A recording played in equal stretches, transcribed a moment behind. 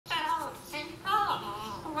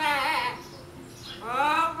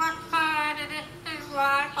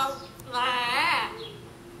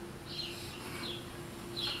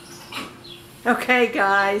Okay,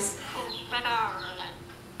 guys.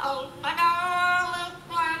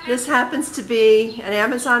 This happens to be an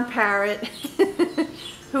Amazon parrot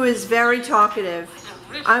who is very talkative.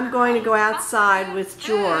 I'm going to go outside with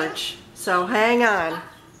George, so hang on.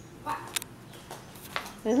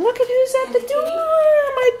 And look at who's at the door,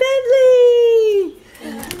 my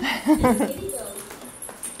Bentley!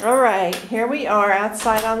 Alright, here we are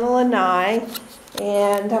outside on the lanai,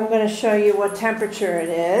 and I'm going to show you what temperature it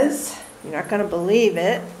is. You're not going to believe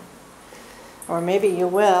it, or maybe you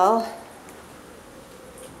will.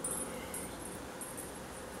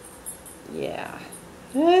 Yeah,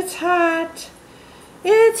 it's hot.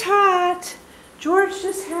 It's hot. George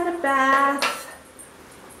just had a bath.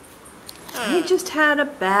 He just had a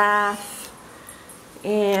bath.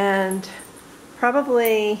 And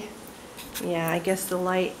probably, yeah, I guess the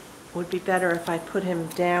light would be better if I put him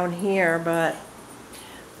down here, but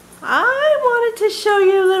I wanted to show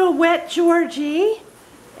you a little wet Georgie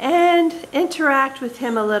and interact with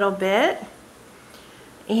him a little bit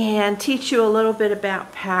and teach you a little bit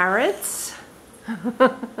about parrots.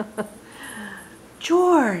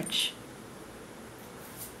 George.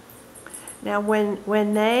 Now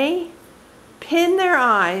when they pin their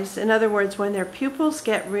eyes, in other words, when their pupils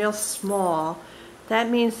get real small,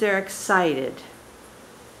 that means they're excited.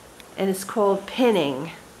 And it's called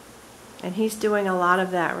pinning. And he's doing a lot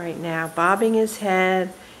of that right now, bobbing his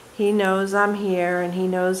head. He knows I'm here and he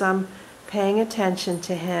knows I'm paying attention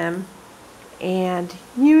to him. And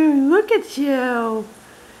you, look at you.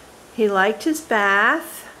 He liked his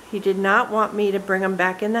bath. He did not want me to bring him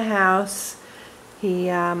back in the house. He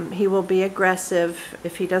will be aggressive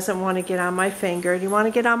if he doesn't want to get on my finger. Do you want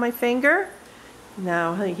to get on my finger?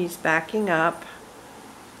 No, he's backing up.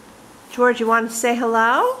 George, you want to say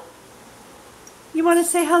hello? You want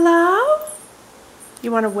to say hello?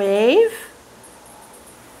 You want to wave?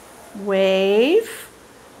 Wave?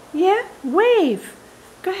 Yeah, wave.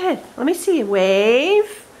 Go ahead. Let me see you.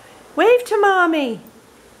 Wave. Wave to mommy.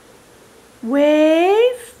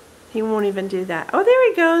 Wave. He won't even do that. Oh, there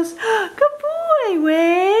he goes. Good boy.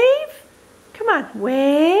 Wave. Come on.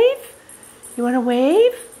 Wave. You want to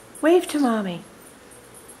wave? Wave to mommy.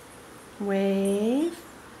 Wave.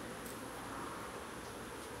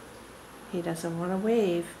 He doesn't want to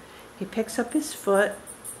wave. He picks up his foot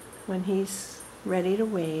when he's ready to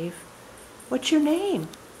wave. What's your name?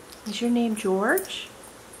 Is your name George?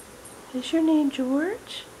 Is your name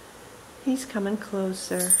George? He's coming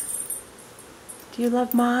closer. Do you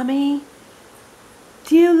love mommy?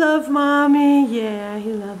 Do you love mommy? Yeah,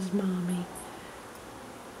 he loves mommy.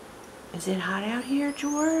 Is it hot out here,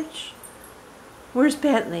 George? Where's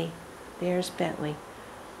Bentley? There's Bentley.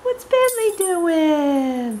 What's Bentley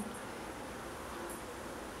doing?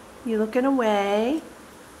 You looking away?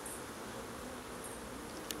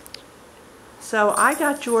 So I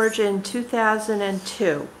got George in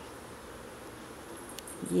 2002.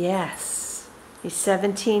 Yes, he's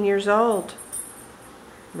 17 years old.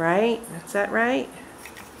 Right? Is that right?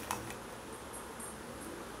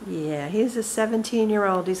 Yeah, he's a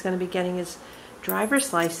 17-year-old. He's going to be getting his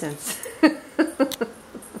driver's license.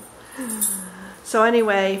 So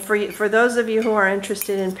anyway, for those of you who are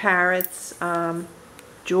interested in parrots,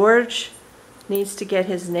 George needs to get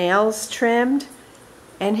his nails trimmed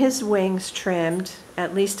and his wings trimmed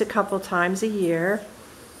at least a couple times a year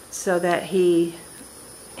so that he's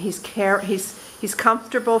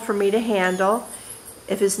comfortable for me to handle.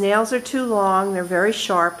 If his nails are too long, they're very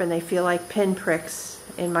sharp and they feel like pinpricks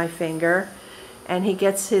in my finger. And he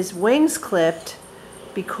gets his wings clipped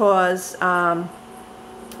because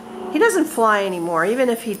he doesn't fly anymore, even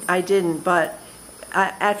if I didn't, but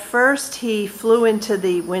at first he flew into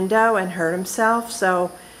the window and hurt himself, so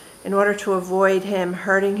in order to avoid him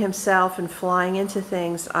hurting himself and flying into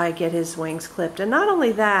things, I get his wings clipped. And not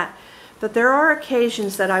only that, but there are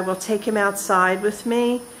occasions that I will take him outside with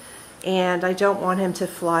me, and I don't want him to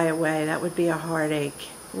fly away. That would be a heartache,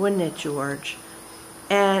 wouldn't it, George?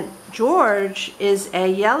 And George is a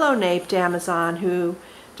yellow-naped Amazon who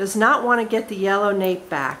does not want to get the yellow nape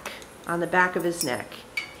back on the back of his neck.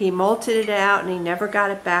 He molted it out and he never got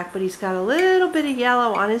it back, but he's got a little bit of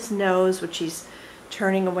yellow on his nose, which he's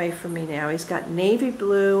turning away from me now. He's got navy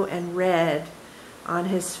blue and red on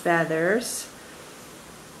his feathers.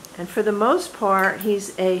 And for the most part,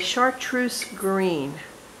 he's a chartreuse green.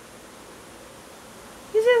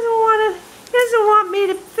 He doesn't want me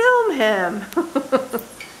to film him.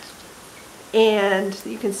 And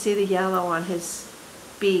you can see the yellow on his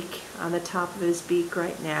beak, on the top of his beak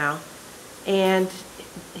right now. And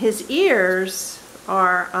his ears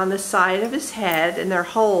are on the side of his head, and they're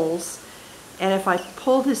holes. And if I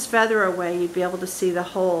pulled his feather away, you'd be able to see the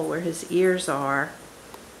hole where his ears are.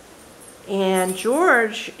 And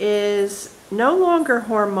George is no longer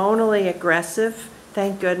hormonally aggressive,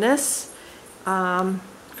 thank goodness. For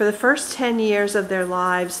the first 10 years of their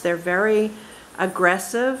lives, they're very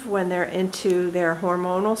aggressive when they're into their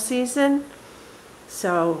hormonal season.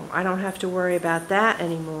 So I don't have to worry about that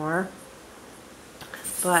anymore.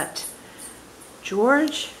 But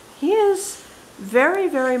George, he is very,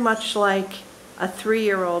 very much like a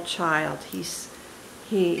 3-year-old child.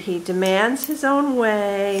 He demands his own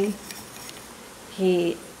way.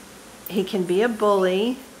 He can be a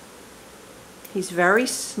bully. He's very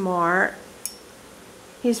smart.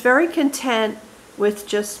 He's very content with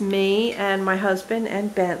just me and my husband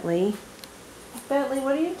and Bentley. Bentley,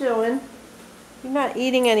 what are you doing? You're not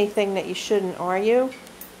eating anything that you shouldn't, are you?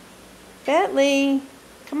 Bentley,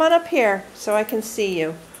 come on up here so I can see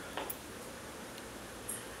you.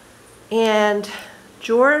 And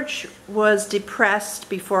George was depressed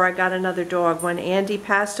before I got another dog. When Andy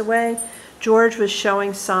passed away, George was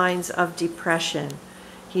showing signs of depression.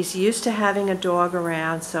 He's used to having a dog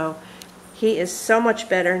around, so he is so much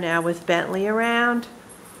better now with Bentley around.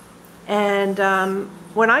 And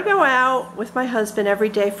when I go out with my husband every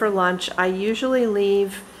day for lunch, I usually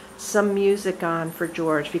leave some music on for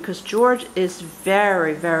George, because George is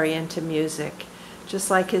very, very into music, just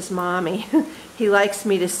like his mommy. He likes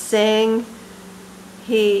me to sing.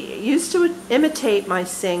 He used to imitate my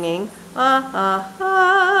singing.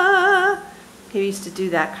 He used to do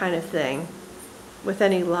that kind of thing. With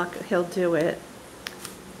any luck, he'll do it.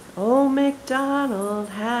 Old MacDonald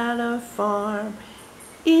had a farm,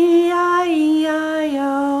 E-I-E-I-O,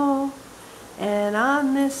 and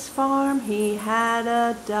on this farm he had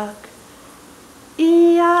a duck,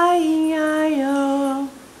 E-I-E-I-O,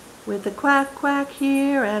 with a quack quack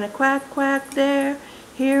here and a quack quack there,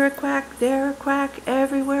 here a quack, there a quack,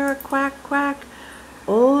 everywhere a quack quack.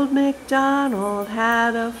 Old MacDonald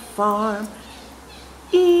had a farm,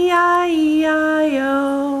 E-I-E-I-O.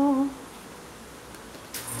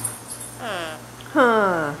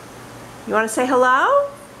 Huh. You want to say hello?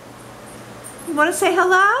 You want to say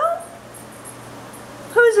hello?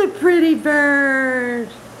 Who's a pretty bird?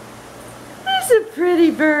 Who's a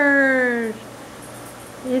pretty bird?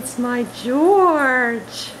 It's my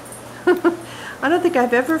George. I don't think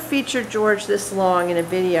I've ever featured George this long in a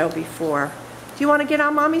video before. Do you want to get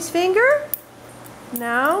on Mommy's finger?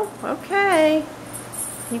 No? Okay.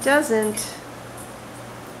 He doesn't.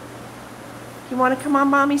 You want to come on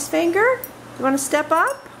Mommy's finger? You want to step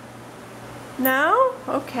up? No?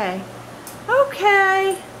 Okay.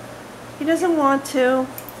 Okay. He doesn't want to,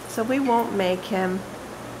 so we won't make him.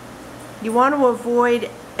 You want to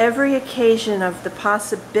avoid every occasion of the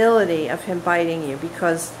possibility of him biting you,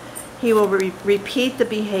 because he will repeat the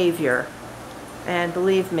behavior. And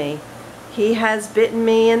believe me, he has bitten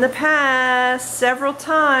me in the past several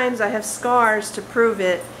times. I have scars to prove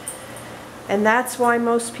it. And that's why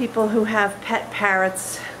most people who have pet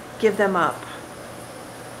parrots give them up.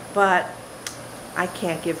 But I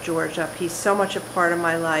can't give George up. He's so much a part of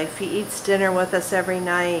my life. He eats dinner with us every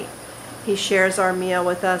night. He shares our meal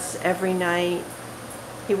with us every night.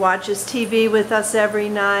 He watches TV with us every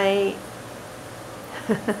night.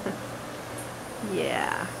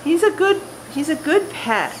 Yeah, he's a good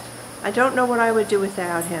pet. I don't know what I would do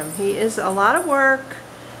without him. He is a lot of work.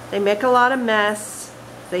 They make a lot of mess.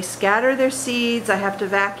 They scatter their seeds. I have to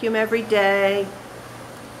vacuum every day.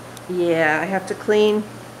 Yeah, I have to clean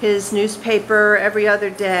his newspaper every other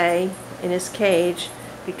day in his cage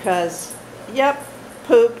because, yep,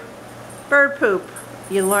 poop, bird poop.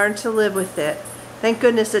 You learn to live with it. Thank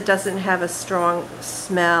goodness it doesn't have a strong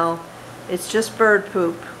smell. It's just bird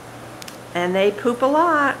poop. And they poop a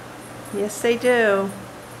lot. Yes, they do.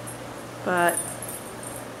 But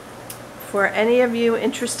for any of you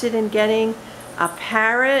interested in getting a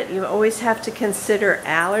parrot, you always have to consider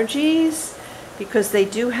allergies, because they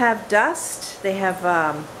do have dust. They have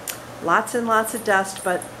lots and lots of dust,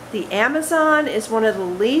 but the Amazon is one of the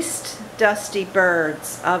least dusty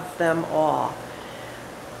birds of them all.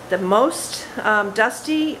 The most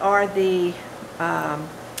dusty are the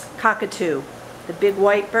cockatoo, the big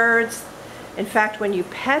white birds. In fact, when you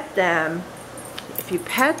pet them, if you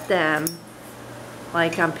pet them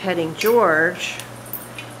like I'm petting George,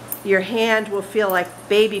 your hand will feel like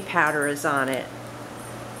baby powder is on it.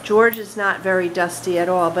 George is not very dusty at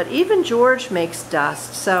all, but even George makes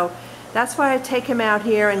dust. So that's why I take him out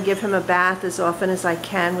here and give him a bath as often as I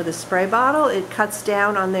can with a spray bottle. It cuts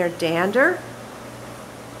down on their dander.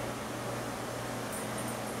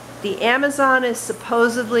 The Amazon is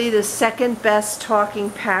supposedly the second best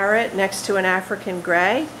talking parrot next to an African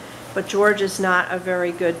gray. but George is not a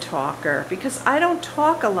very good talker because I don't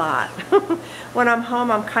talk a lot. When I'm home,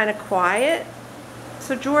 I'm kind of quiet.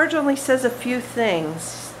 So George only says a few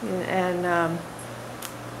things, and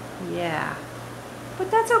yeah. But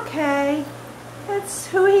that's okay. That's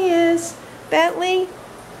who he is. Bentley,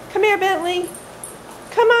 come here, Bentley.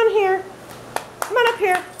 Come on here. Come on up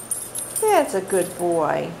here. That's a good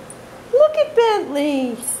boy. Look at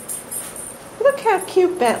Bentley. Look how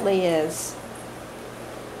cute Bentley is.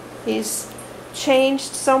 He's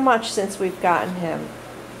changed so much since we've gotten him.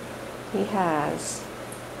 He has.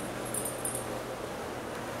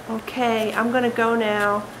 Okay, I'm going to go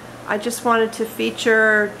now. I just wanted to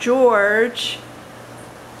feature George.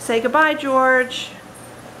 Say goodbye, George.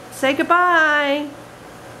 Say goodbye.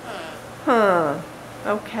 Huh.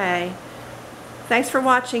 Okay. Thanks for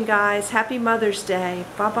watching, guys. Happy Mother's Day.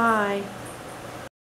 Bye-bye.